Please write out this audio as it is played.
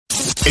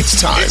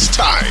It's time. It's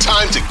time.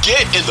 Time to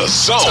get in the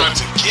zone. Time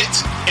to get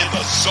in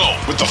the zone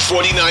with the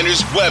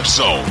 49ers Web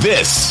Zone.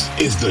 This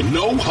is the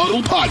No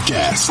Huddle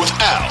Podcast with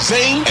Al,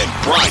 Zane,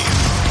 and Brian.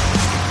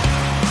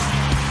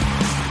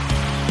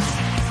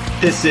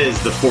 This is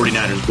the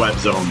 49ers Web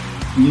Zone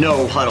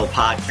No Huddle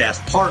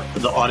Podcast, part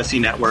of the Odyssey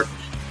Network.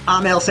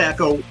 I'm Al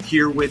Sacco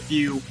here with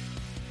you.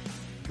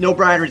 No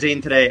Brian or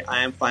Zane today.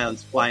 I am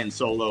flying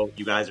solo.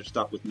 You guys are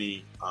stuck with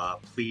me.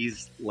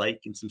 Please like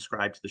and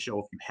subscribe to the show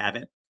if you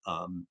haven't.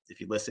 If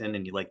you listen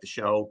and you like the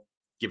show,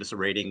 give us a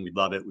rating. We'd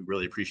love it. We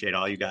really appreciate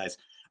all you guys.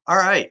 All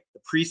right.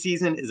 The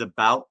preseason is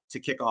about to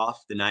kick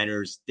off. The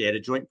Niners, they had a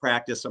joint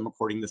practice. I'm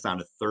recording this on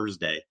a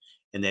Thursday,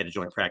 and they had a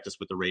joint practice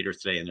with the Raiders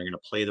today, and they're going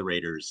to play the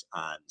Raiders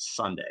on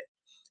Sunday.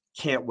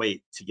 Can't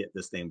wait to get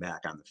this thing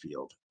back on the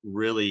field.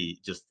 Really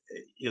just,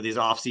 these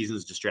off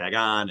seasons just drag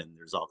on, and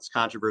there's all this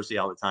controversy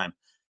all the time.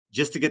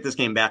 Just to get this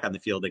game back on the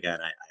field again,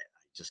 I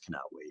just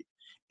cannot wait.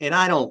 And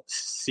I don't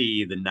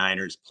see the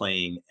Niners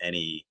playing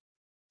any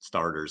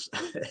starters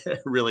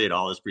really at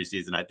all this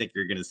preseason. I think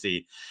you're going to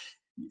see,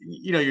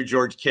 your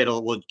George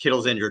Kittle. Well,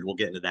 Kittle's injured. We'll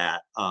get into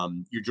that.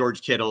 Your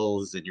George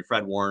Kittles and your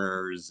Fred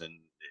Warners and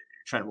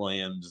Trent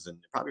Williams and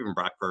probably even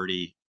Brock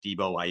Purdy,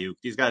 Debo, Ayuk.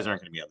 These guys aren't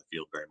going to be on the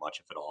field very much,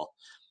 if at all.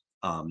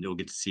 You'll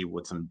get to see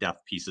what some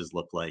depth pieces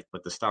look like,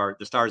 but the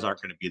stars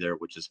aren't going to be there,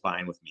 which is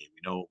fine with me.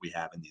 We know what we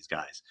have in these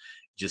guys.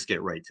 Just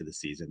get right to the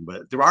season.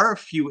 But there are a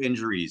few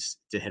injuries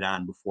to hit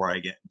on before I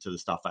get into the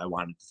stuff I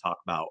wanted to talk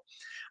about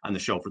on the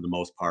show for the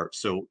most part.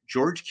 So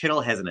George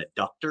Kittle has an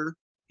adductor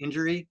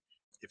injury.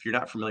 If you're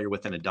not familiar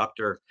with an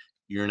adductor,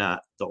 you're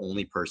not the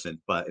only person.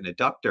 But an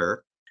adductor,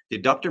 the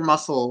adductor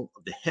muscle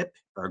of the hip,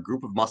 are a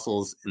group of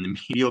muscles in the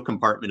medial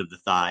compartment of the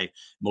thigh,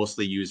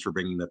 mostly used for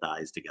bringing the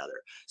thighs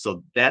together.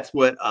 So that's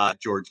what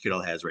George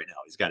Kittle has right now.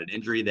 He's got an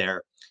injury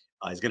there.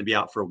 He's going to be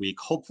out for a week.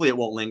 Hopefully it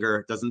won't linger.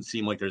 It doesn't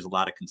seem like there's a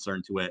lot of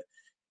concern to it.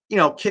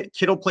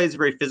 Kittle plays a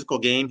very physical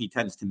game. He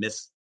tends to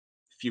miss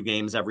a few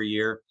games every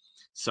year.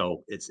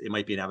 So it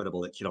might be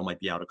inevitable that Kittle might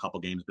be out a couple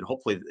games, but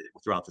hopefully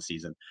throughout the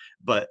season.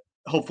 But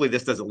hopefully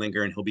this doesn't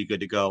linger and he'll be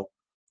good to go.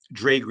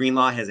 Dre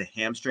Greenlaw has a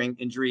hamstring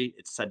injury.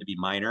 It's said to be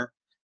minor.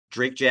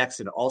 Drake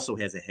Jackson also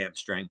has a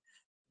hamstring.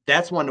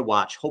 That's one to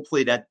watch.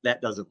 Hopefully that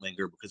doesn't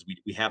linger because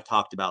we have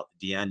talked about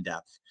the DN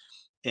depth.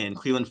 And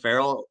Cleveland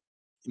Farrell,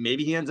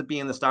 maybe he ends up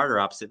being the starter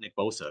opposite Nick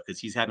Bosa because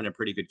he's having a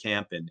pretty good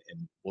camp, and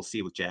we'll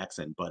see with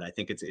Jackson. But I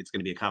think it's going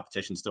to be a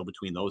competition still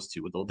between those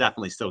two. They'll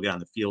definitely still get on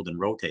the field and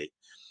rotate,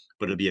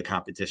 but it'll be a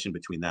competition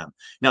between them.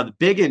 Now, the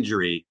big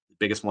injury, the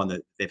biggest one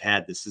that they've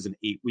had, this is an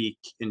 8-week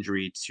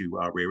injury to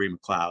Ray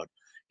McCloud.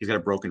 He's got a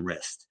broken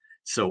wrist.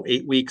 So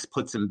 8 weeks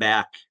puts him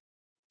back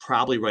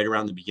probably right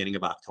around the beginning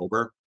of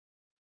October.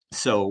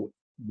 So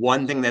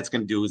one thing that's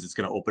going to do is it's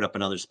going to open up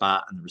another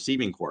spot on the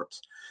receiving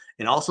corps.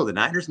 And also the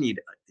Niners need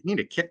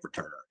a kick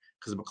returner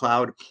because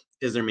McCloud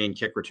is their main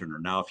kick returner.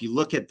 Now, if you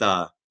look at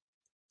the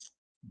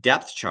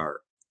depth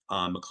chart,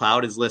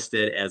 McCloud is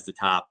listed as the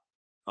top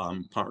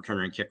punt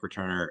returner and kick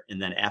returner.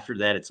 And then after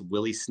that, it's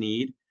Willie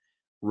Snead,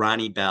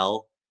 Ronnie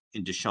Bell,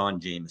 and Deshaun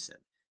Jameson.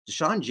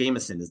 Deshaun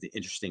Jameson is the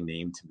interesting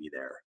name to me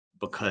there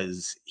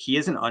because he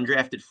is an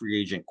undrafted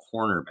free agent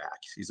cornerback.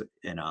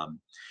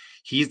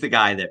 He's the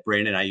guy that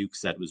Brandon Ayuk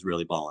said was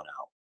really balling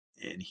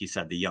out. And he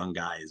said the young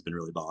guy has been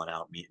really balling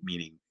out,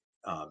 meaning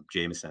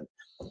Jameson.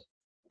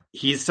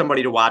 He's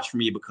somebody to watch for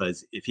me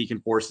because if he can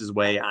force his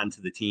way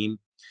onto the team,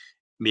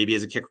 maybe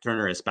as a kick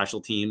returner, as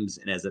special teams,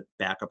 and as a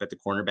backup at the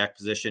cornerback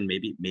position,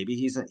 maybe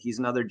he's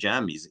another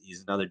gem.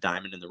 He's another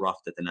diamond in the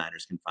rough that the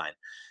Niners can find.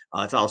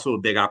 It's also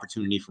a big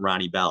opportunity for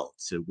Ronnie Bell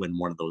to win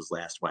one of those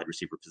last wide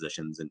receiver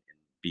positions and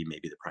be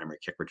maybe the primary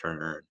kick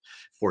returner and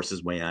force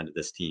his way onto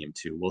this team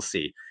too. We'll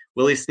see.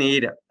 Willie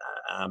Snead,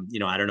 I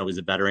don't know. He's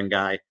a veteran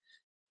guy.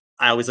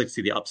 I always like to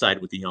see the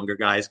upside with the younger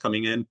guys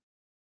coming in.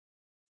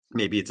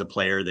 Maybe it's a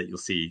player that you'll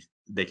see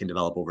they can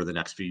develop over the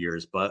next few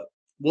years, but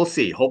we'll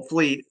see.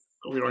 Hopefully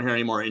we don't hear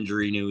any more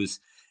injury news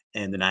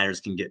and the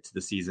Niners can get to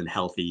the season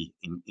healthy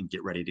and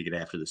get ready to get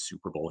after the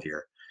Super Bowl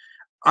here.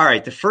 All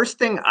right. The first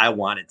thing I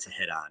wanted to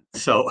hit on.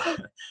 So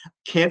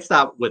can't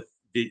stop with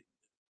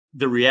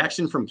the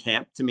reaction from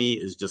camp to me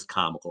is just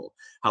comical,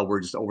 how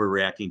we're just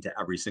overreacting to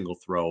every single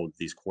throw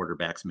these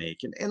quarterbacks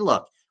make. And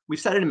look, we've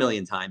said it a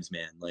million times,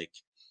 man. Like,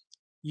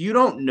 you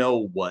don't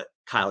know what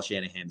Kyle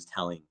Shanahan's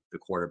telling the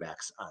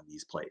quarterbacks on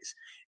these plays.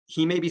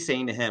 He may be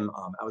saying to him,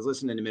 I was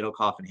listening to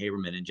Middlecoff and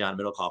Haberman, and John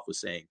Middlecoff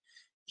was saying,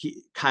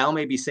 Kyle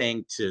may be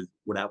saying to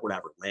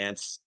whatever,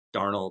 Lance,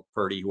 Darnold,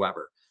 Purdy,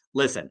 whoever,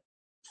 listen,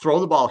 throw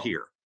the ball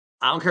here.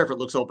 I don't care if it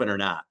looks open or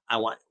not. I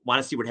want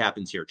to see what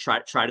happens here. Try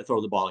to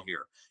throw the ball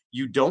here.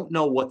 You don't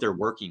know what they're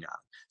working on.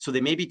 So they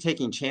may be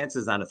taking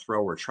chances on a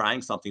throw or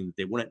trying something that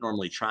they wouldn't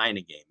normally try in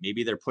a game.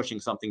 Maybe they're pushing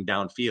something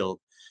downfield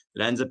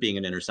that ends up being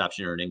an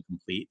interception or an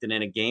incomplete. Then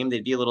in a game,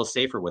 they'd be a little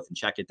safer with and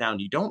check it down.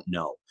 You don't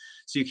know.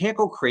 So you can't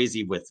go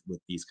crazy with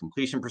these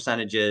completion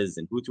percentages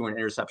and who threw an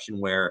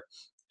interception where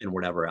and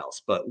whatever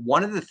else. But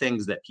one of the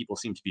things that people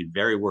seem to be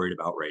very worried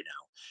about right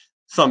now,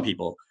 some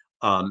people,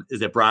 is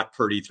that Brock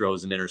Purdy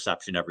throws an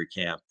interception every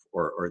camp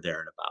or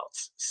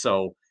thereabouts.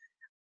 So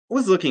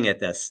was looking at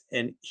this,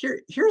 and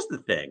here's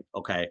the thing,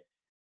 okay?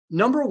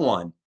 Number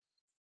one,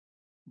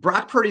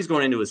 Brock Purdy's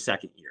going into his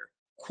second year.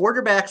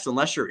 Quarterbacks,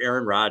 unless you're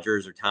Aaron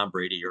Rodgers or Tom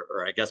Brady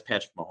or I guess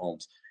Patrick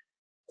Mahomes,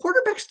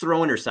 quarterbacks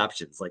throw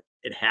interceptions. Like,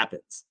 it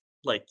happens.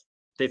 Like,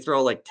 they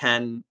throw like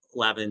 10,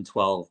 11,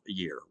 12 a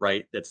year,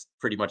 right? That's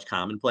pretty much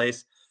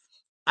commonplace.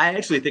 I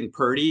actually think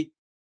Purdy,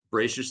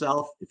 brace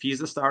yourself. If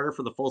he's a starter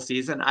for the full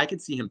season, I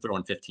could see him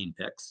throwing 15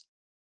 picks.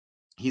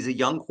 He's a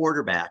young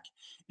quarterback,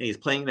 and he's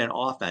playing in an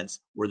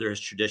offense where there's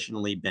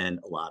traditionally been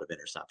a lot of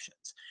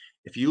interceptions.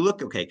 If you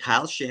look, okay,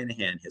 Kyle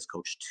Shanahan has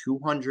coached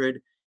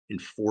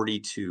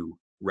 242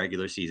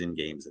 regular season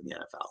games in the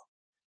NFL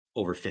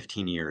over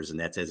 15 years, and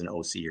that's as an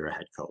OC or a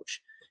head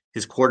coach.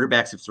 His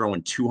quarterbacks have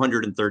thrown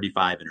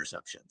 235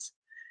 interceptions.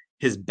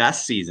 His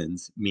best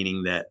seasons,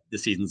 meaning that the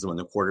seasons when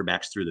the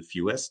quarterbacks threw the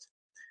fewest,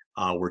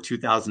 were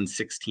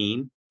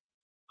 2016,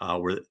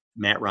 where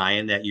Matt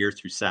Ryan that year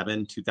threw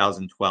 7.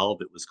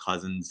 2012, it was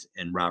Cousins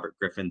and Robert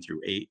Griffin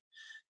through 8.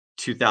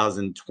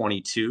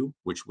 2022,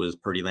 which was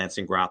Purdy, Lance,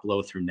 and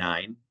Garoppolo through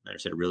 9. I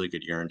said a really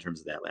good year in terms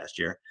of that last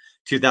year.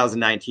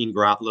 2019,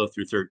 Garoppolo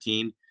through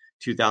 13.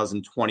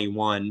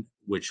 2021,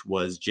 which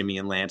was Jimmy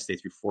and Lance, they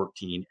threw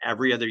 14.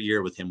 Every other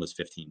year with him was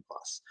 15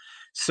 plus.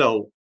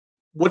 So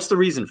what's the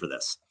reason for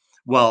this?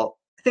 Well,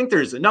 I think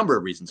there's a number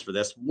of reasons for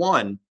this.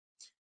 One,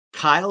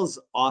 Kyle's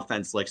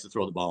offense likes to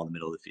throw the ball in the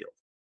middle of the field.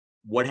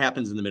 What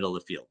happens in the middle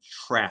of the field?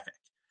 Traffic.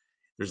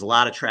 There's a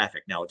lot of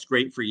traffic. Now, it's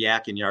great for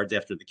yak and yards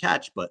after the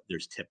catch, but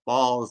there's tip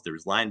balls,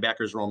 there's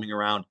linebackers roaming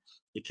around.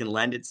 It can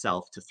lend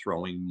itself to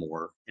throwing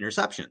more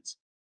interceptions.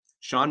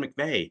 Sean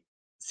McVay,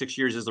 6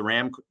 years as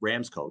the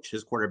Rams coach,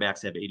 his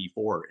quarterbacks have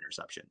 84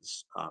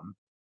 interceptions.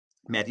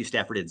 Matthew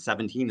Stafford had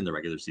 17 in the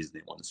regular season.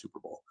 They won the Super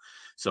Bowl.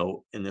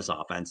 So in this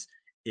offense,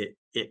 it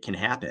can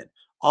happen.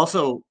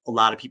 Also, a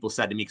lot of people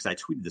said to me, because I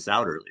tweeted this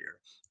out earlier,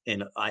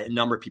 and a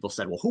number of people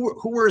said, well,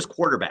 who were his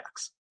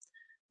quarterbacks?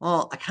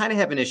 Well, I kind of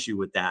have an issue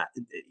with that.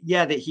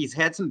 Yeah, that he's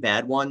had some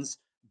bad ones,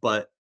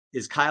 but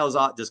does Kyle's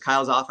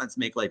offense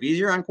make life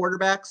easier on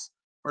quarterbacks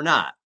or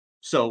not?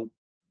 So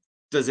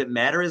does it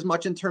matter as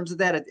much in terms of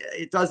that?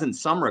 It does in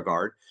some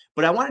regard,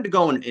 but I wanted to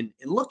go and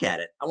look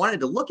at it. I wanted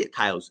to look at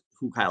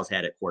who Kyle's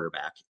had at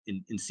quarterback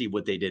and see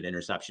what they did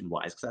interception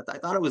wise, because I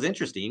thought it was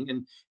interesting,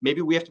 and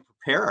maybe we have to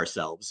prepare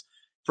ourselves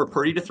for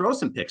Purdy to throw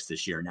some picks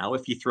this year. Now,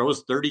 if he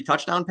throws 30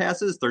 touchdown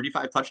passes,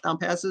 35 touchdown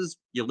passes,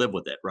 you live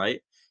with it,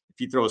 right? If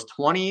he throws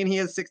 20 and he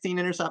has 16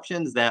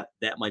 interceptions, that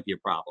might be a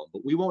problem,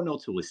 but we won't know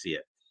till we see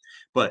it.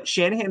 But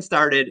Shanahan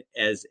started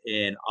as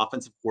an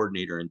offensive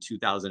coordinator in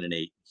 2008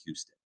 in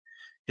Houston.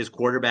 His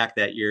quarterbacks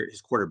that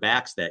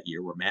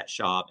year were Matt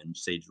Schaub and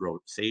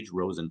Sage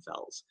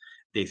Rosenfels.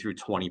 They threw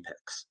 20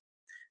 picks.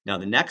 Now,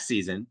 the next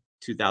season,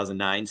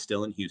 2009,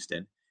 still in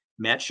Houston,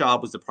 Matt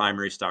Schaub was the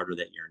primary starter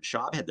that year, and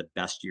Schaub had the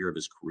best year of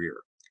his career.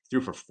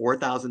 Threw for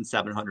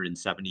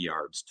 4,770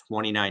 yards,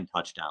 29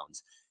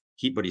 touchdowns.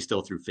 But he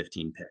still threw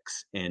 15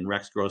 picks. And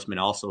Rex Grossman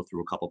also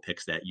threw a couple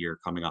picks that year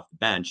coming off the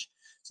bench.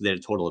 So they had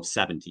a total of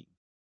 17.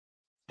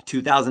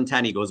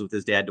 2010, he goes with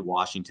his dad to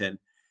Washington.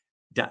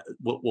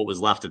 What was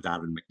left of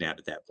Donovan McNabb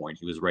at that point,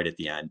 he was right at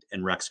the end.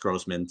 And Rex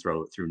Grossman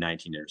threw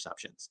 19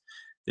 interceptions.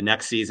 The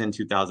next season,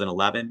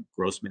 2011,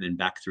 Grossman and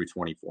Beck threw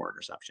 24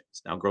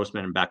 interceptions. Now,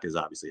 Grossman and Beck is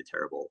obviously a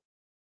terrible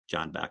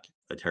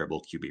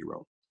QB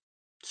room.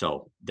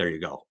 So there you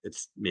go.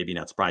 It's maybe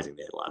not surprising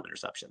they had a lot of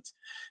interceptions.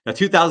 Now,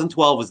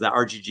 2012 was the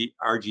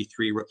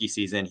RG3 rookie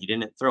season. He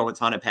didn't throw a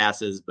ton of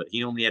passes, but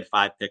he only had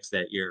 5 picks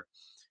that year.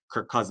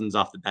 Kirk Cousins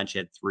off the bench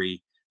had 3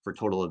 for a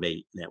total of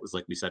 8. And that was,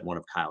 like we said, one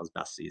of Kyle's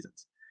best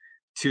seasons.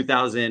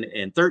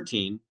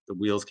 2013, the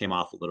wheels came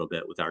off a little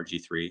bit with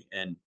RG3,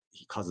 and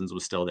Cousins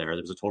was still there.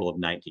 There was a total of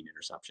 19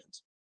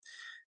 interceptions.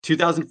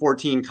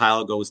 2014,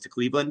 Kyle goes to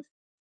Cleveland.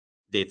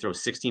 They throw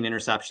 16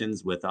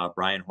 interceptions with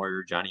Brian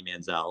Hoyer, Johnny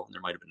Manziel, and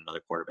there might have been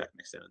another quarterback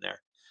mixed in there.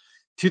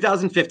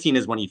 2015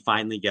 is when he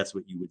finally gets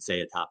what you would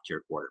say a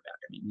top-tier quarterback.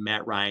 I mean,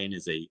 Matt Ryan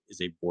is a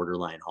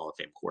borderline Hall of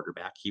Fame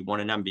quarterback. He won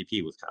an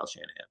MVP with Kyle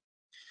Shanahan.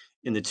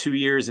 In the 2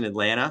 years in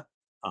Atlanta,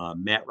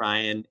 Matt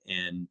Ryan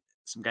and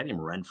some guy named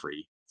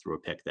Renfrey threw a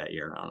pick that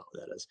year. I don't know who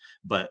that is.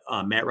 But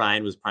Matt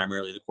Ryan was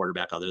primarily the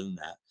quarterback other than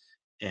that.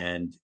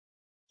 And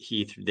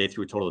they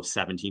threw a total of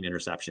 17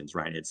 interceptions.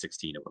 Ryan had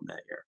 16 of them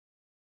that year.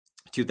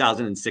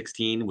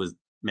 2016 was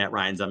Matt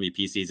Ryan's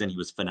MVP season. He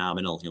was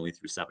phenomenal. He only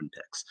threw 7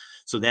 picks.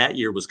 So that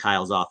year was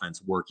Kyle's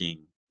offense working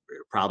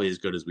probably as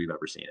good as we've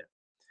ever seen it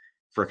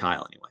for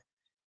Kyle anyway.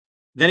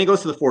 Then he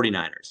goes to the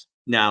 49ers.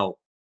 Now,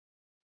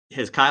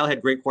 has Kyle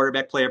had great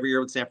quarterback play every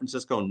year with San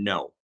Francisco?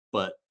 No,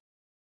 but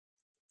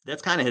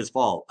that's kind of his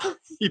fault.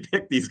 He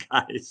picked these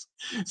guys.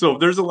 So if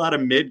there's a lot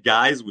of mid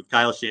guys with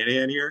Kyle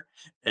Shanahan here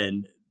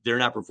and they're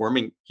not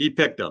performing, he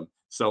picked them.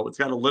 So it's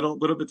got a little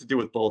bit to do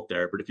with both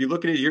there. But if you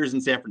look at his years in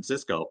San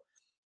Francisco,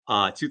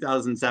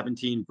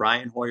 2017,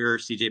 Brian Hoyer,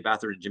 CJ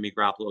Beathard, and Jimmy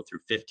Garoppolo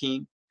through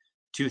 15.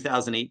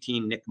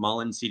 2018, Nick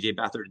Mullins, CJ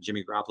Beathard, and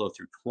Jimmy Garoppolo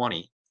through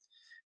 20.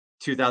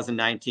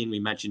 2019, we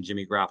mentioned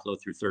Jimmy Garoppolo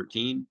through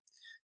 13.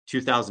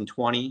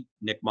 2020,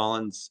 Nick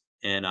Mullins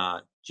and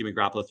Jimmy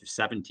Garoppolo through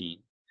 17.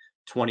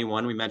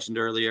 21 we mentioned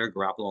earlier.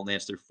 Garoppolo and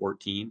Lance threw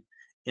 14.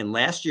 And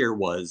last year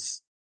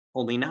was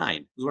only 9.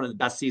 It was one of the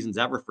best seasons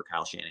ever for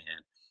Kyle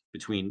Shanahan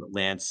between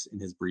Lance and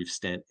his brief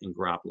stint in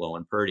Garoppolo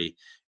and Purdy.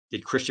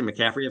 Did Christian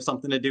McCaffrey have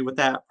something to do with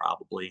that?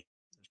 Probably.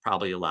 There's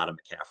probably a lot of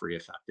McCaffrey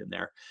effect in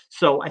there.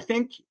 So I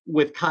think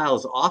with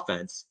Kyle's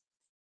offense,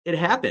 it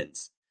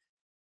happens.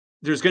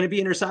 There's going to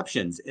be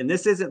interceptions. And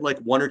this isn't like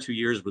 1 or 2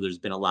 years where there's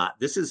been a lot.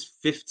 This is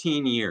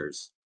 15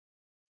 years.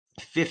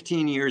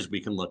 15 years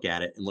we can look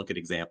at it and look at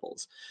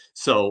examples.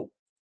 So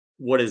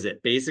what is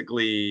it?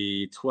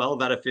 Basically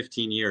 12 out of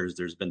 15 years,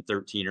 there's been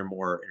 13 or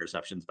more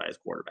interceptions by his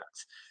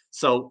quarterbacks.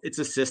 So it's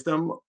a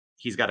system.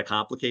 He's got a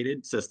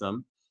complicated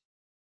system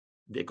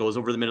that goes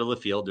over the middle of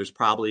the field. There's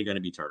probably going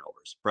to be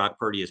turnovers. Brock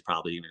Purdy is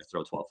probably going to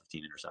throw 12,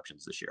 15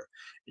 interceptions this year.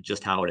 It's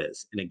just how it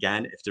is. And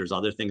again, if there's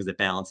other things that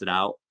balance it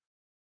out,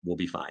 we'll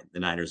be fine. The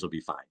Niners will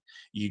be fine.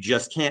 You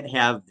just can't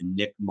have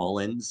Nick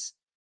Mullins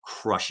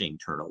crushing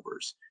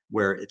turnovers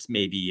where it's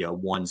maybe a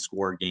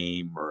 1-score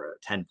game or a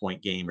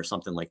 10-point game or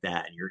something like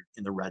that. And you're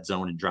in the red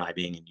zone and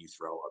driving and you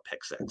throw a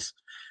pick six,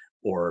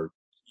 or,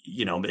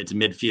 it's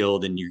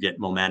midfield and you get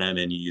momentum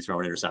and you throw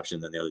an interception,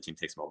 then the other team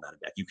takes momentum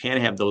back. You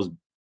can't have those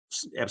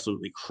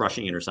absolutely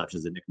crushing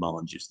interceptions that Nick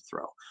Mullins used to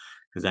throw,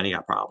 because then he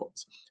got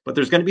problems. But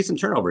there's going to be some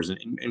turnovers,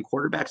 and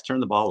quarterbacks turn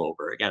the ball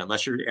over. Again,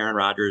 unless you're Aaron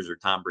Rodgers or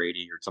Tom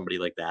Brady or somebody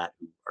like that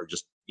who are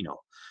just,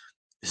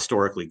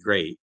 historically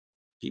great,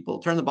 people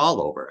turn the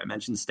ball over. I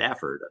mentioned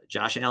Stafford.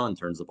 Josh Allen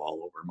turns the ball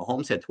over.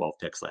 Mahomes had 12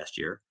 picks last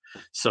year.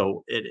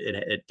 So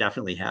it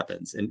definitely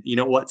happens. And you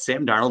know what?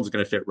 Sam Darnold's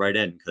going to fit right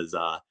in, because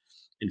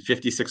in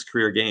 56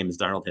 career games,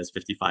 Darnold has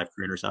 55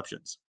 career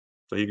interceptions.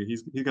 So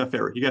he's going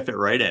to fit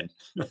right in.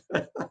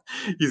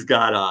 He's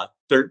got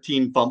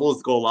 13 fumbles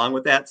to go along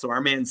with that. So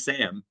our man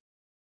Sam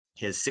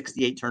has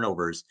 68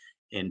 turnovers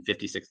in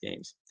 56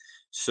 games.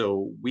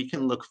 So we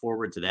can look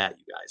forward to that,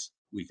 you guys.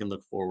 We can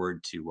look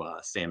forward to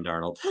Sam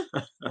Darnold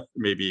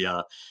maybe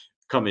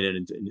coming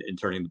in and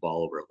turning the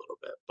ball over a little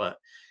bit. But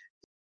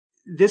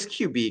this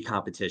QB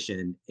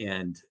competition,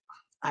 and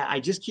I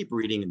just keep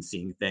reading and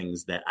seeing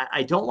things that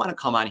I don't want to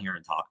come on here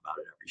and talk about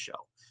it every show.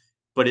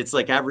 But it's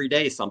like every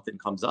day something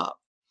comes up.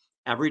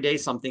 Every day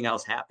something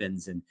else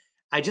happens. And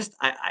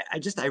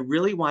I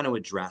really want to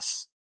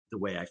address the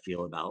way I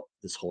feel about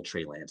this whole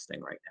Trey Lance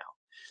thing right now.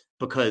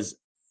 Because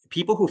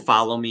people who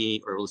follow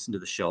me or listen to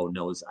the show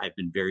knows I've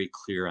been very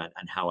clear on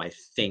how I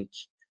think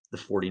the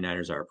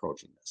 49ers are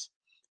approaching this.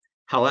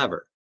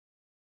 However,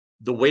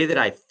 the way that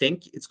I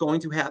think it's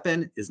going to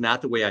happen is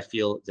not the way I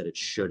feel that it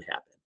should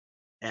happen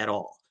at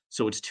all.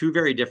 So it's two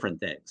very different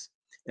things.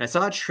 And I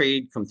saw a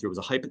trade come through. It was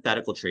a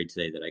hypothetical trade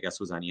today that I guess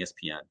was on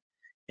ESPN.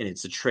 And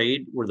it's a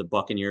trade where the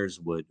Buccaneers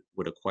would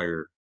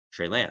acquire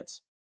Trey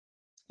Lance.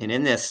 And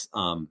in this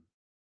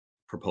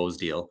proposed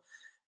deal,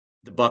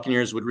 the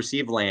Buccaneers would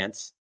receive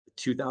Lance, the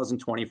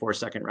 2024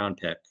 second round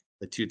pick,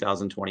 the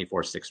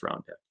 2024 sixth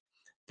round pick.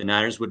 The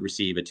Niners would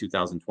receive a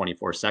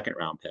 2024 second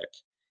round pick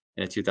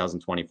and a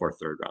 2024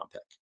 third round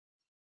pick.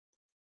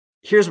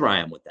 Here's where I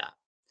am with that.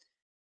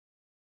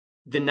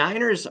 The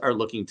Niners are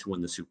looking to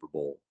win the Super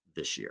Bowl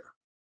this year,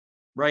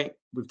 right?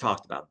 We've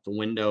talked about the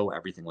window,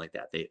 everything like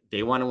that.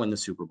 They want to win the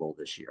Super Bowl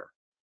this year.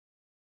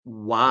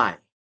 Why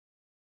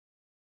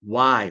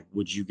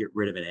would you get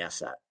rid of an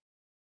asset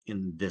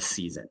in this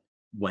season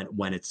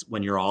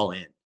when you're all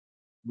in?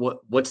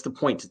 What's the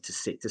point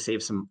to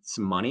save some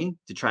money,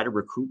 to try to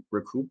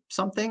recoup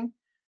something?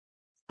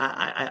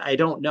 I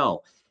don't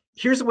know.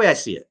 Here's the way I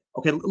see it.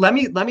 Okay, let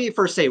me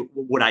first say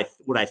what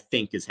I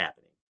think is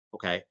happening.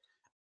 Okay,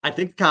 I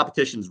think the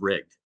competition's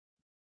rigged.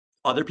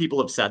 Other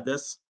people have said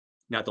this.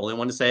 Not the only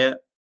one to say it.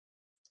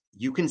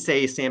 You can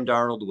say Sam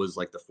Darnold was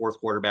like the fourth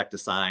quarterback to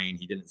sign.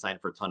 He didn't sign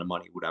for a ton of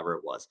money, whatever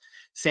it was.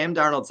 Sam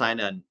Darnold signed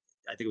on,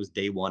 I think it was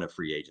day one of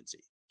free agency.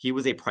 He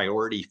was a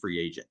priority free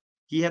agent.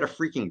 He had a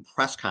freaking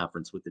press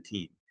conference with the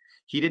team.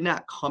 He did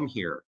not come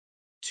here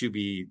to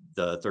be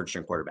the third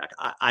string quarterback.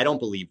 I don't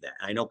believe that.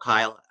 I know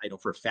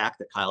for a fact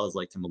that Kyle has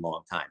liked him a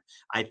long time.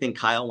 I think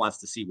Kyle wants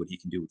to see what he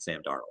can do with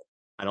Sam Darnold.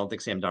 I don't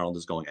think Sam Darnold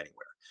is going anywhere.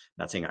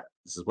 I'm not saying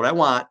this is what I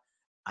want.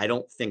 I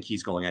don't think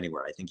he's going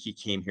anywhere. I think he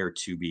came here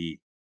to be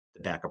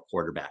the backup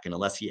quarterback. And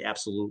unless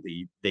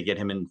they get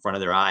him in front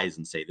of their eyes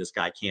and say, this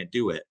guy can't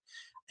do it,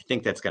 I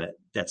think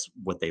that's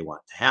what they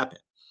want to happen.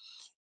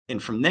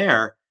 And from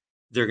there,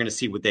 they're going to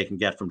see what they can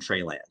get from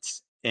Trey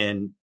Lance.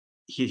 And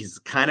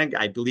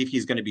I believe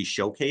he's going to be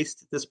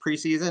showcased this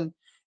preseason.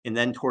 And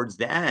then towards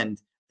the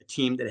end, a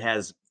team that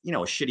has, a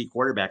shitty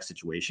quarterback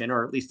situation,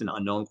 or at least an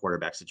unknown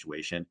quarterback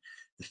situation.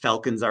 The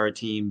Falcons are a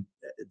team.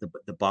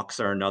 The Bucs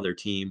are another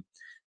team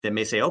that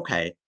may say,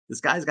 okay,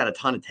 this guy's got a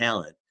ton of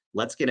talent.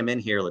 Let's get him in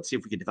here. Let's see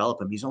if we can develop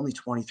him. He's only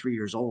 23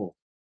 years old.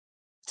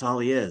 That's all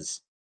he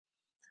is.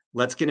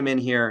 Let's get him in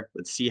here.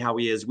 Let's see how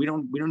he is. We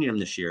don't need him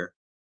this year.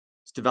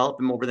 Let's develop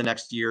him over the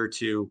next year or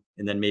two,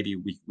 and then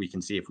maybe we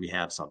can see if we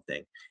have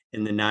something.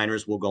 And the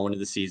Niners will go into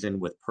the season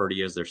with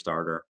Purdy as their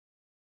starter,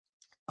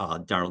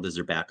 Darnold as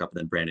their backup, and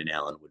then Brandon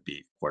Allen would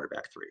be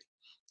quarterback 3.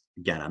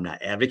 Again, I'm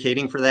not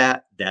advocating for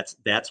that.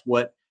 That's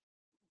what,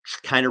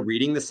 kind of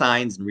reading the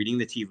signs and reading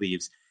the tea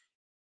leaves.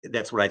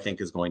 That's what I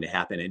think is going to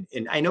happen.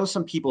 And I know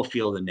some people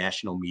feel the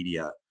national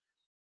media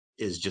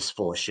is just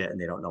full of shit and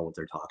they don't know what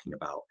they're talking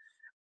about.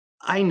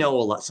 I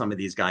know some of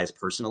these guys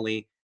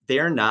personally.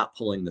 They're not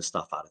pulling the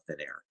stuff out of thin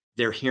air.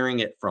 They're hearing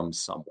it from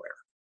somewhere.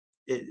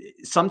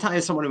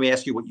 Sometimes someone will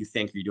ask you what you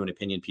think, or you do an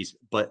opinion piece,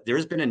 but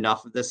there's been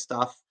enough of this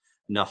stuff,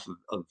 enough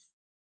of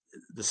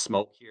the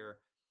smoke here.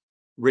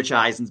 Rich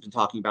Eisen's been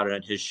talking about it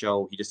on his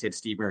show. He just had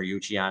Steve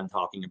Mariucci on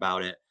talking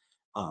about it.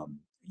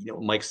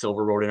 Mike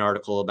Silver wrote an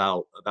article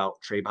about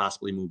Trey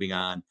possibly moving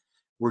on.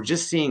 We're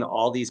just seeing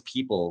all these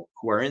people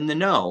who are in the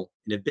know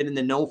and have been in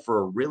the know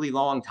for a really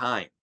long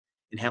time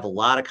and have a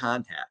lot of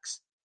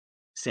contacts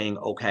saying,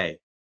 okay,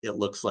 it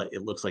looks like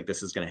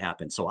this is going to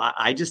happen. So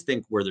I just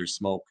think where there's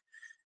smoke,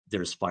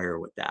 there's fire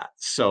with that.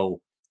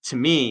 So to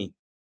me,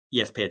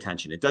 yes, pay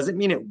attention. It doesn't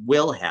mean it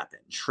will happen.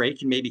 Trey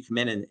can maybe come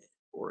in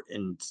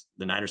and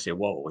the Niners say,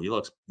 whoa, he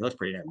looks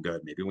pretty damn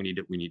good. Maybe we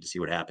need to see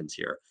what happens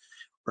here.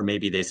 Or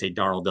maybe they say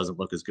Darnold doesn't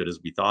look as good as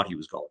we thought he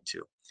was going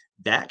to.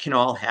 That can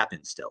all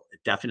happen still. It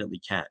definitely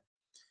can.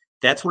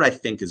 That's what I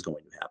think is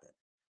going to happen.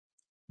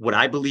 What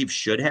I believe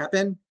should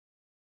happen,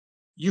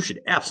 you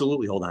should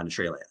absolutely hold on to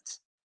Trey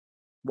Lance.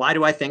 Why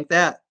do I think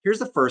that? Here's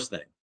the first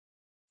thing.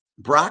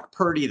 Brock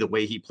Purdy, the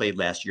way he played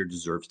last year,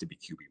 deserves to be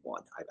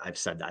QB1. I've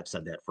said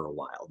that for a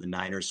while. The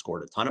Niners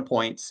scored a ton of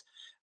points.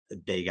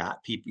 They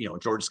got people,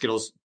 George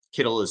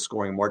Kittle is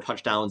scoring more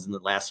touchdowns in the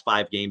last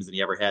 5 games than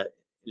he ever had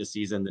in a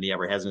season than he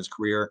ever has in his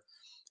career.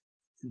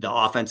 The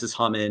offense is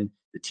humming.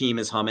 The team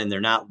is humming.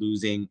 They're not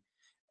losing.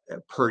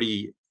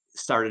 Purdy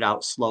started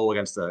out slow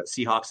against the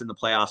Seahawks in the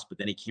playoffs, but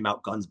then he came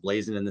out guns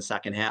blazing in the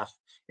second half.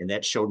 And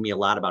that showed me a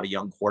lot about a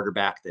young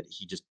quarterback that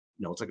he just,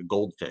 it's like a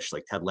goldfish,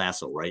 like Ted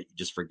Lasso, right? You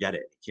just forget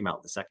it. He came out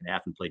in the second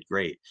half and played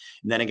great.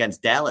 And then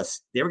against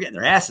Dallas, they were getting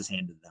their asses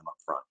handed to them up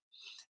front.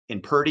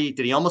 And Purdy,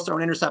 did he almost throw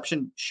an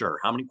interception? Sure.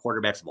 How many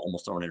quarterbacks have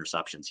almost thrown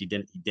interceptions? He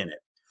didn't.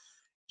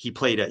 He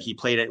played it.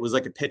 It was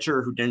like a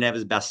pitcher who didn't have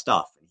his best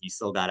stuff, and he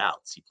still got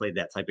outs. He played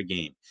that type of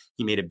game.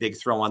 He made a big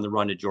throw on the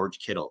run to George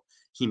Kittle.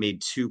 He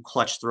made 2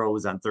 clutch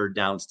throws on third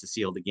downs to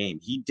seal the game.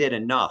 He did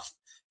enough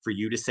for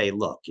you to say,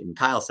 look, and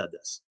Kyle said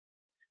this,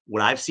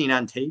 what I've seen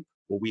on tape,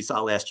 what we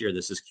saw last year,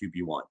 this is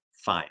QB1.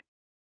 Fine.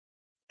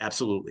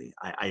 Absolutely.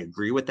 I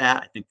agree with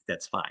that. I think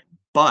that's fine.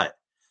 But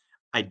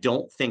I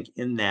don't think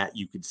in that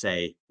you could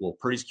say, well,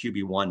 Purdy's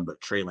QB1,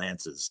 but Trey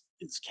Lance is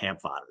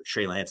camp fodder.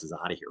 Trey Lance is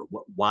out of here.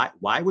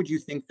 Why would you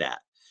think that?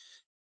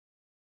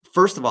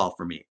 First of all,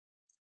 for me,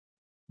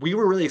 we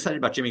were really excited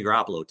about Jimmy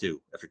Garoppolo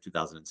too after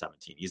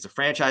 2017. He's a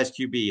franchise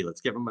QB.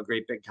 Let's give him a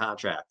great big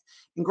contract.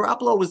 And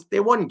Garoppolo they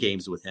won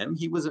games with him.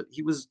 He was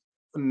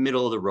a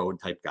middle of the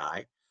road type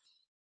guy.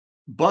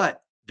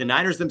 But the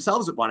Niners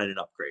themselves wanted an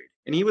upgrade,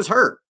 and he was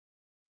hurt.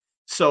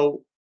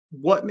 So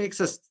what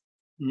makes us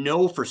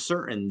know for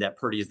certain that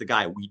Purdy is the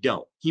guy? We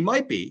don't. He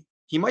might be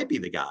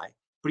the guy,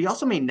 but he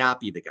also may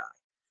not be the guy.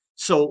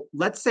 So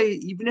let's say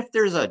even if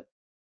there's a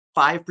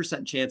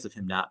 5% chance of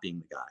him not being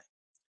the guy,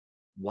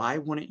 why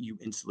wouldn't you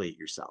insulate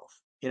yourself?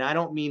 And I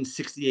don't mean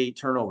 68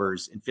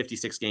 turnovers in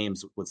 56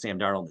 games with Sam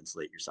Darnold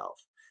insulate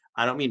yourself.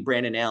 I don't mean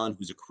Brandon Allen,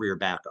 who's a career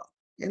backup.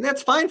 And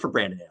that's fine for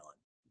Brandon Allen.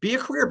 Be a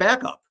career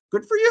backup.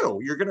 Good for you.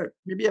 You're going to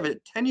maybe have a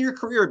 10-year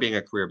career being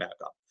a career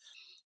backup.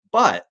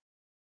 But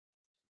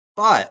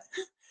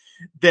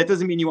that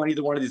doesn't mean you want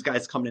either one of these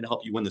guys coming in to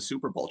help you win the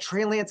Super Bowl.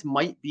 Trey Lance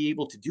might be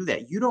able to do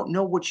that. You don't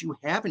know what you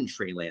have in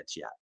Trey Lance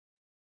yet.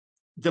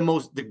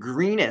 The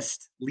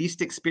greenest,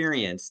 least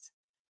experienced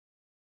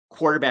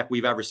quarterback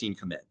we've ever seen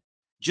come in.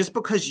 Just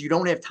because you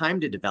don't have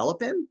time to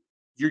develop him,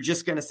 you're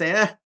just going to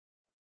say,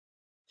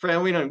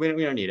 friend, we don't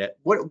need it.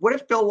 What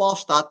if Bill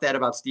Walsh thought that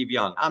about Steve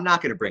Young? I'm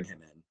not going to bring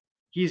him in.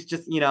 He's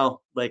just,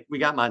 like we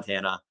got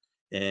Montana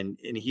and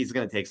he's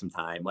going to take some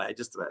time.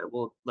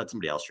 We'll let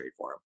somebody else trade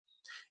for him.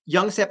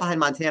 Young sat behind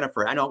Montana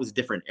I know it was a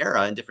different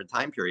era and different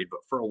time period,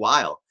 but for a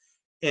while.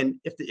 And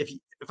if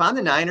I'm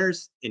the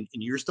Niners and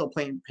you're still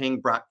paying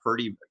Brock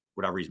Purdy,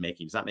 whatever he's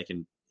not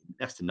making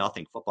next to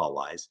nothing football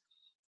wise.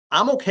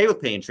 I'm okay with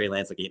paying Trey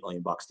Lance like $8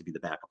 million to be the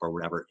backup or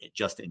whatever,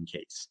 just in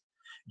case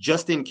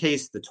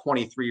the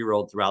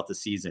 23-year-old throughout the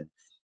season,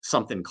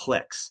 something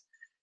clicks.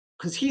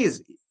 Because he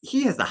has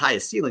the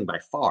highest ceiling by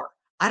far.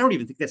 I don't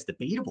even think that's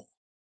debatable.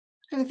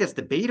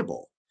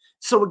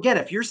 So again,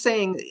 if you're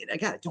saying,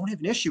 again, I don't have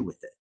an issue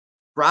with it.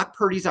 Brock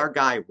Purdy's our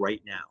guy right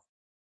now.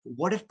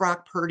 What if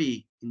Brock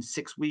Purdy in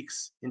 6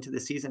 weeks into the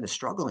season is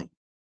struggling?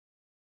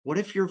 What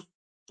if you're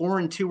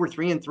 4-2 or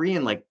 3-3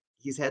 and like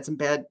he's had some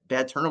bad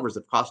turnovers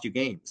that cost you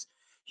games?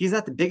 He's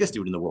not the biggest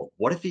dude in the world.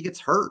 What if he gets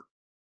hurt?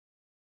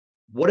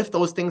 What if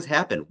those things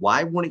happen?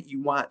 Why wouldn't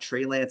you want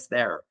Trey Lance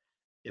there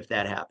if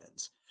that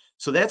happens?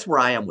 So that's where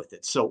I am with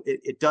it. So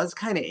it does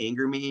kind of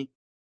anger me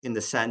in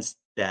the sense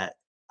that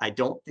I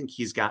don't think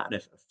he's gotten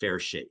a fair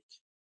shake.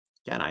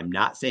 Again, I'm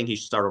not saying he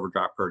should start over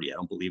Brock Purdy. I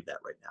don't believe that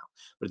right now.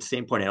 But at the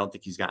same point, I don't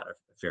think he's gotten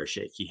a fair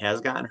shake. He has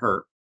gotten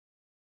hurt.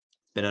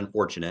 It's been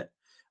unfortunate.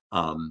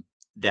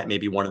 That may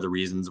be one of the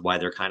reasons why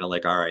they're kind of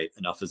like, all right,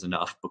 enough is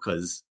enough,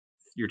 because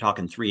you're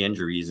talking 3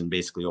 injuries and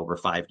basically over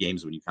 5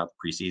 games when you count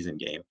the preseason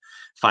game,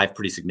 5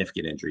 pretty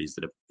significant injuries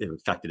that have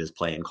affected his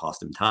play and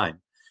cost him time.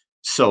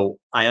 So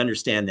I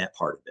understand that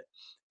part of it,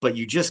 but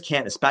you just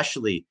can't,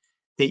 especially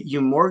that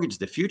you mortgage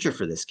the future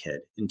for this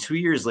kid. And 2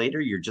 years later,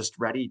 you're just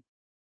ready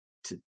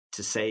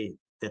to say,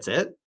 that's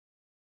it.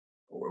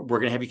 We're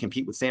going to have you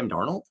compete with Sam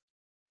Darnold.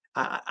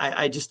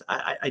 I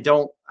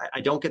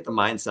don't get the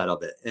mindset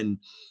of it. And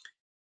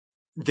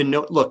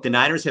look, the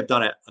Niners have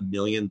done a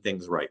million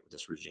things right with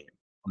this regime.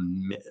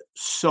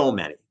 So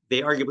many.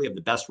 They arguably have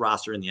the best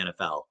roster in the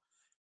NFL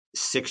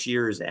 6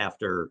 years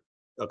after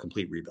a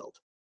complete rebuild.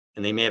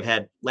 And they may have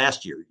had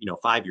last year,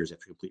 5 years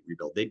after a complete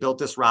rebuild. They built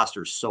this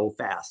roster so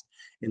fast,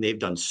 and they've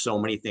done so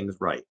many things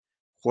right.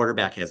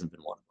 Quarterback hasn't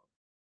been one of them.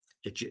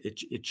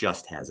 It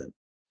just hasn't.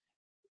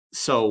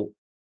 So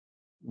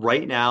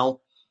right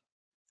now,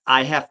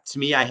 I have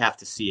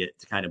to see it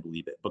to kind of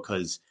believe it,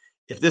 because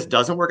if this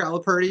doesn't work out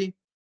with Purdy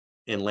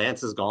and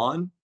Lance is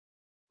gone,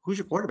 who's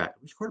your quarterback?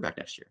 Who's your quarterback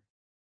next year?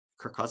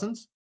 Kirk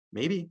Cousins?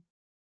 Maybe.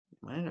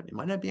 It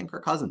might not be in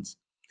Kirk Cousins.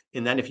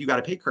 And then if you got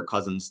to pay Kirk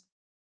Cousins,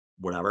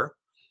 whatever,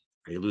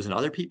 are you losing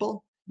other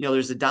people?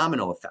 There's a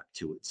domino effect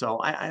to it.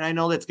 So I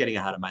know that's getting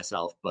ahead of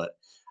myself, but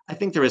I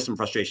think there is some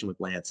frustration with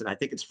Lance, and I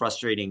think it's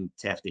frustrating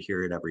to have to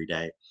hear it every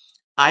day.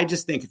 I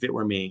just think if it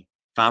were me,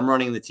 if I'm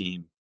running the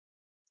team,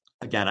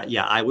 again,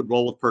 I would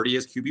roll with Purdy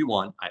as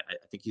QB1. I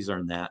think he's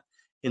earned that.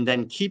 And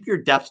then keep your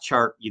depth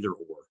chart either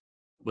or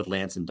with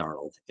Lance and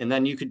Darnold. And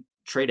then you could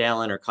trade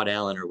Allen or cut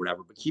Allen or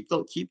whatever, but keep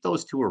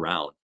those two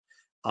around.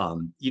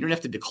 You don't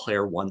have to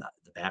declare one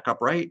the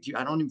backup, right?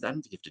 I don't think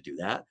you have to do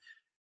that.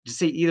 Just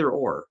say either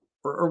or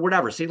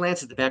whatever. Say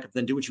Lance is the backup,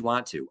 then do what you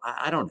want to.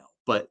 I don't know,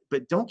 but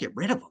don't get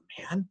rid of him,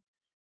 man.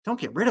 Don't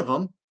get rid of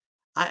him.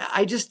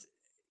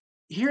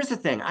 Here's the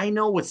thing. I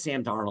know what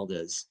Sam Darnold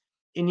is.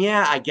 And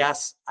yeah, I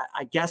guess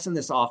in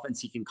this offense,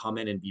 he can come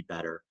in and be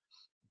better,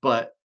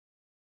 but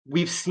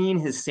we've seen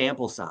his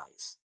sample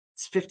size.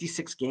 It's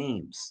 56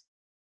 games.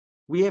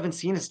 We haven't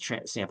seen his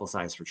sample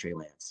size for Trey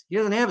Lance. He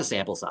doesn't have a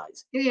sample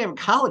size. He doesn't have a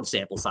college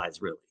sample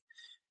size, really.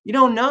 You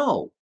don't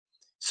know.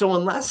 So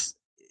unless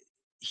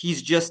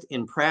he's just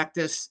in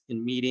practice,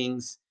 in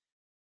meetings,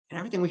 and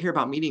everything we hear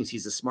about meetings,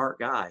 he's a smart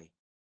guy.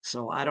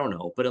 So I don't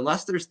know. But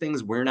unless there's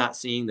things we're not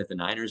seeing that the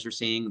Niners are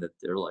seeing, that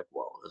they're like,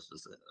 whoa, this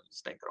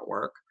ain't going to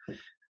work.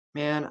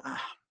 Man,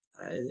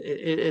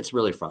 it's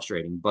really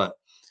frustrating. But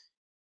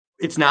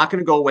it's not going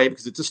to go away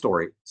because it's a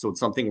story. So it's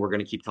something we're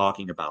going to keep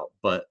talking about.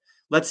 But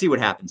let's see what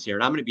happens here.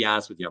 And I'm going to be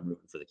honest with you, I'm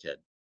rooting for the kid.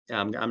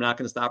 I'm not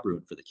going to stop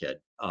rooting for the kid.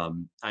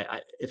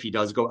 If he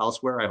does go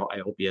elsewhere, I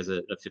hope he has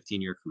a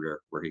 15-year career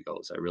where he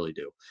goes. I really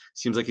do.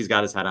 Seems like he's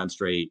got his head on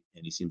straight,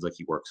 and he seems like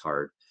he works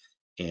hard.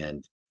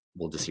 And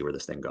we'll just see where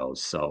this thing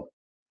goes. So,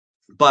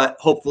 but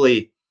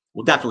hopefully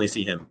we'll definitely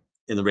see him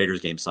in the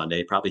Raiders game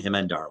Sunday, probably him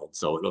and Darnold.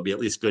 So it'll be at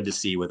least good to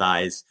see with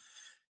eyes,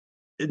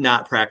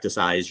 not practice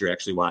eyes. You're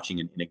actually watching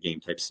in a game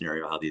type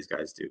scenario how these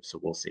guys do. So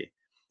we'll see.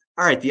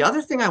 All right. The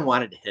other thing I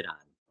wanted to hit on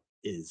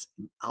is,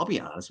 I'll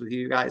be honest with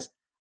you guys,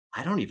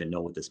 I don't even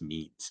know what this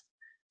means.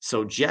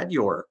 So Jed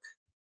York,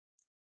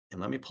 and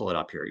let me pull it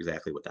up here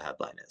exactly what the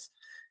headline is.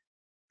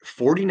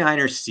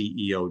 49ers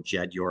CEO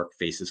Jed York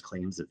faces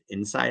claims of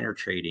insider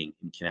trading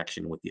in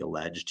connection with the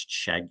alleged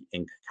Chegg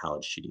Inc.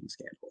 college cheating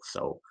scandal.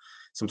 So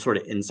some sort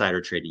of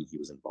insider trading he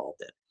was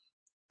involved in.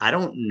 I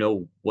don't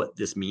know what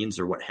this means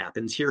or what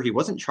happens here. He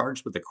wasn't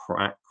charged with a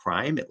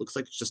crime. It looks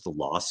like it's just a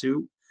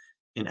lawsuit.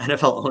 And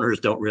NFL owners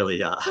don't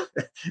really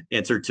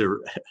answer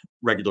to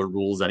regular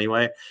rules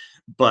anyway.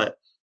 But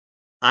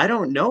I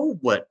don't know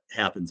what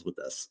happens with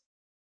this.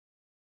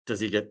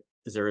 Does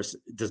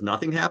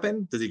nothing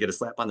happen? Does he get a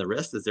slap on the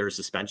wrist? Is there a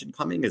suspension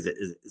coming? Is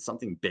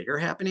something bigger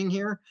happening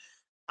here?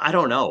 I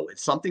don't know.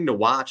 It's something to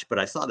watch, but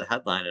I saw the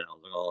headline and I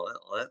was like,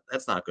 oh,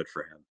 that's not good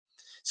for him.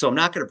 So I'm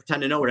not going to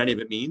pretend to know what any of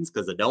it means,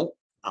 because I don't.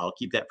 I'll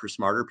keep that for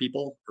smarter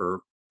people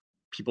or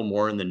people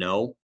more in the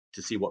know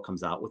to see what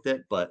comes out with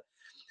it. But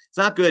it's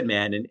not good,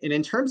 man. And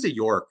in terms of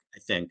York, I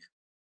think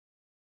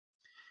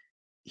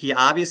he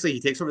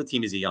takes over the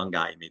team as a young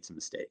guy. He made some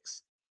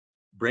mistakes.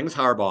 Brings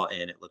Harbaugh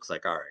in. It looks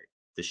like, all right,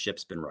 the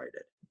ship's been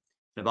righted.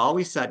 I've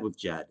always said with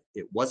Jed,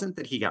 it wasn't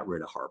that he got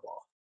rid of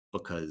Harbaugh,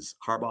 because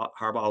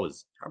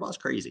Harbaugh's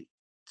crazy.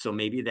 So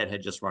maybe that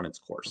had just run its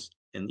course.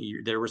 And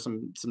there was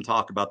some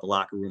talk about the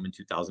locker room in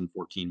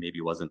 2014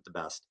 maybe wasn't the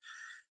best.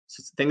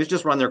 So things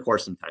just run their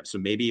course sometimes. So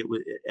maybe it was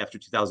after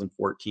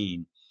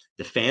 2014,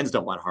 the fans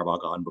don't want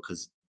Harbaugh gone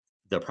because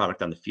the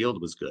product on the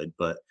field was good,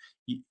 but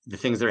the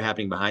things that are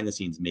happening behind the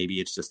scenes, maybe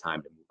it's just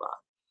time to move on.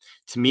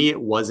 To me, it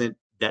wasn't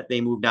that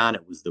they moved on.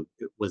 It was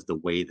the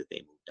way that they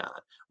moved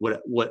on.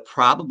 What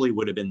probably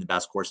would have been the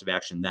best course of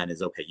action then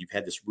is, okay, you've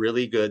had this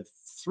really good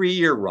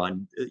 3-year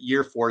run.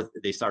 Year 4,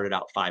 they started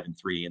out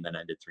 5-3 and then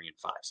ended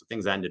 3-5. So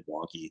things ended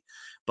wonky,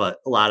 but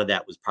a lot of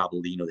that was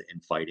probably, the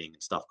infighting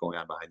and stuff going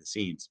on behind the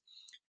scenes.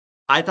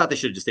 I thought they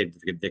should have just stayed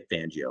with Vic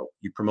Fangio.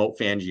 You promote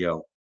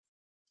Fangio,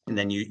 and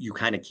then you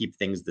kind of keep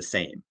things the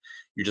same.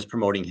 You're just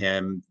promoting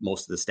him.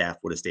 Most of the staff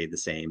would have stayed the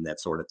same, that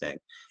sort of thing,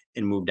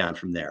 and moved on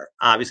from there.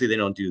 Obviously, they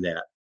don't do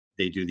that.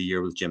 they do the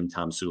year with Jim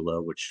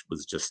Tomsula, which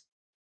was just,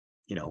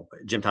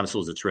 Jim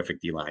Tomsula is a terrific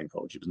D-line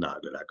coach. He was not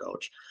a good head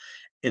coach.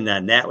 And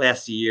then that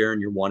lasts a year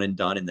and you're one and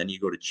done. And then you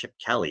go to Chip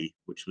Kelly,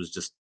 which was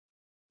just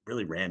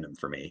really random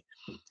for me.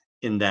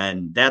 And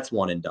then that's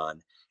one and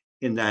done.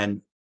 And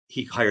then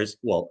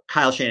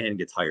Kyle Shanahan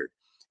gets hired.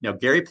 Now,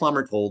 Gary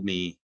Plummer told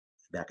me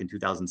back in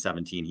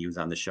 2017, he was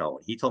on the show,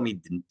 and he told me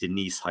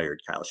Denise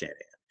hired Kyle Shanahan.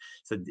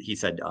 So he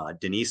said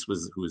Denise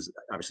who was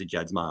obviously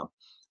Jed's mom,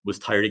 was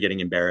tired of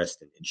getting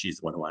embarrassed, and she's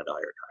the one who wanted to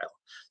hire Kyle.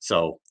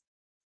 So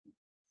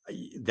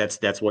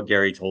that's what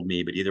Gary told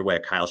me. But either way,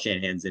 Kyle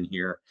Shanahan's in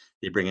here.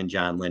 They bring in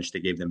John Lynch. They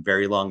gave them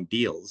very long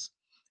deals,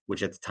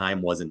 which at the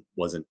time wasn't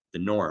the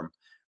norm,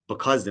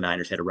 because the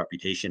Niners had a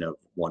reputation of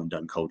one and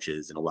done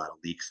coaches and a lot of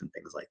leaks and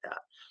things like that.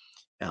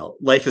 Now,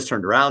 life has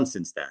turned around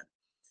since then.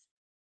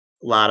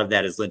 A lot of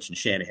that is Lynch and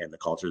Shanahan, the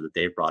culture that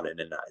they've brought in.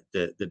 And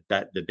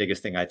the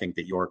biggest thing I think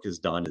that York has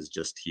done is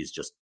he's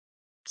just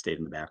stayed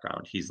in the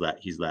background. He's let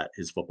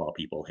his football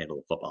people handle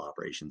the football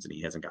operations, and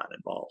he hasn't gotten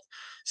involved.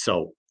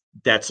 So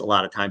that's a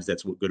lot of times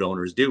that's what good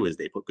owners do, is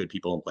they put good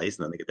people in place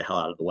and then they get the hell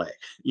out of the way.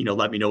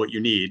 Let me know what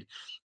you need.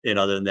 And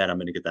other than that, I'm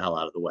going to get the hell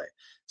out of the way.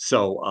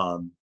 So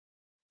I'm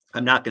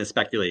not going to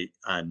speculate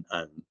on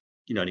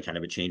any kind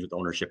of a change with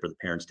ownership or the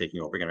parents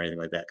taking over again or anything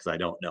like that, because I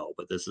don't know.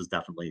 But this is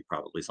definitely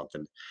probably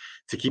something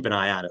to keep an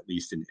eye on, at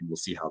least, and we'll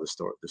see how the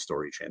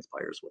story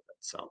transpires with it.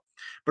 So,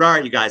 but all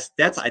right, you guys,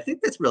 I think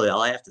that's really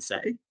all I have to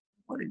say.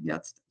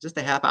 It's just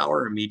a half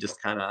hour of me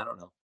just kind of, I don't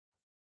know,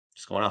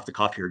 just going off the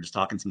cuff here, just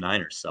talking some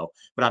Niners. So,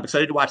 but I'm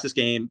excited to watch this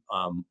game.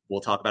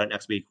 We'll talk about it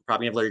next week. We'll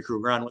probably have Larry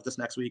Krueger on with us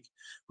next week,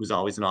 who's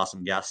always an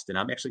awesome guest. And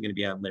I'm actually going to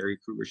be on Larry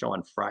Krueger's show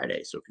on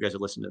Friday. So if you guys are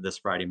listening to this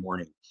Friday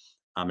morning,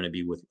 I'm going to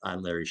be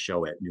on Larry's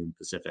show at noon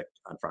Pacific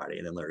on Friday,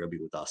 and then Larry will be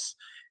with us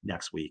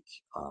next week.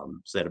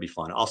 So that'll be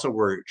fun. Also,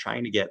 we're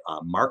trying to get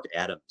Mark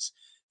Adams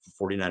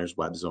for 49ers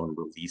Web Zone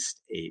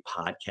released a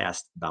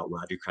podcast about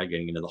Roger Craig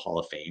getting into the Hall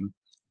of Fame.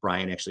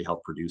 Brian actually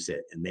helped produce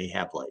it, and they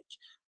have like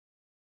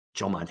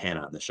Joe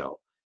Montana on the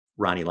show,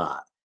 Ronnie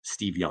Lott,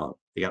 Steve Young.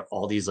 They got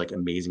all these like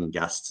amazing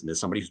guests. And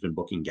as somebody who's been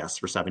booking guests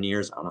for 7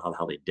 years, I don't know how the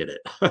hell they did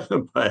it,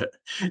 but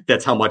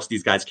that's how much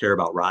these guys care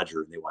about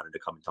Roger, and they wanted to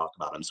come and talk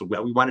about him. So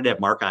we wanted to have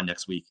Mark on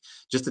next week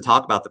just to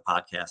talk about the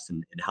podcast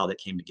and how that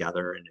came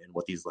together and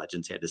what these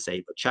legends had to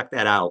say. But check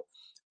that out.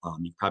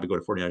 You can probably go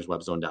to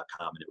 49erswebzone.com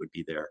and it would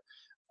be there.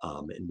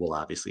 And we'll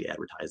obviously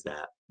advertise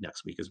that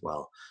next week as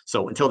well.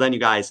 So until then, you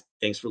guys,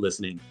 thanks for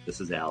listening.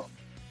 This is Al.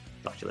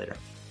 Talk to you later.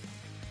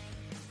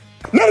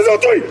 Niners on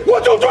three.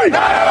 1, 2, 3.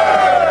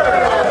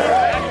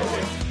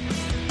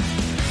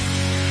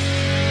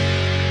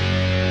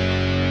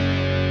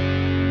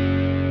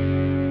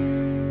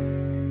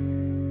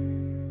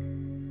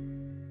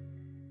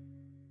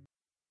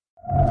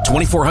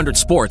 .2400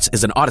 Sports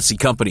is an Odyssey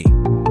company.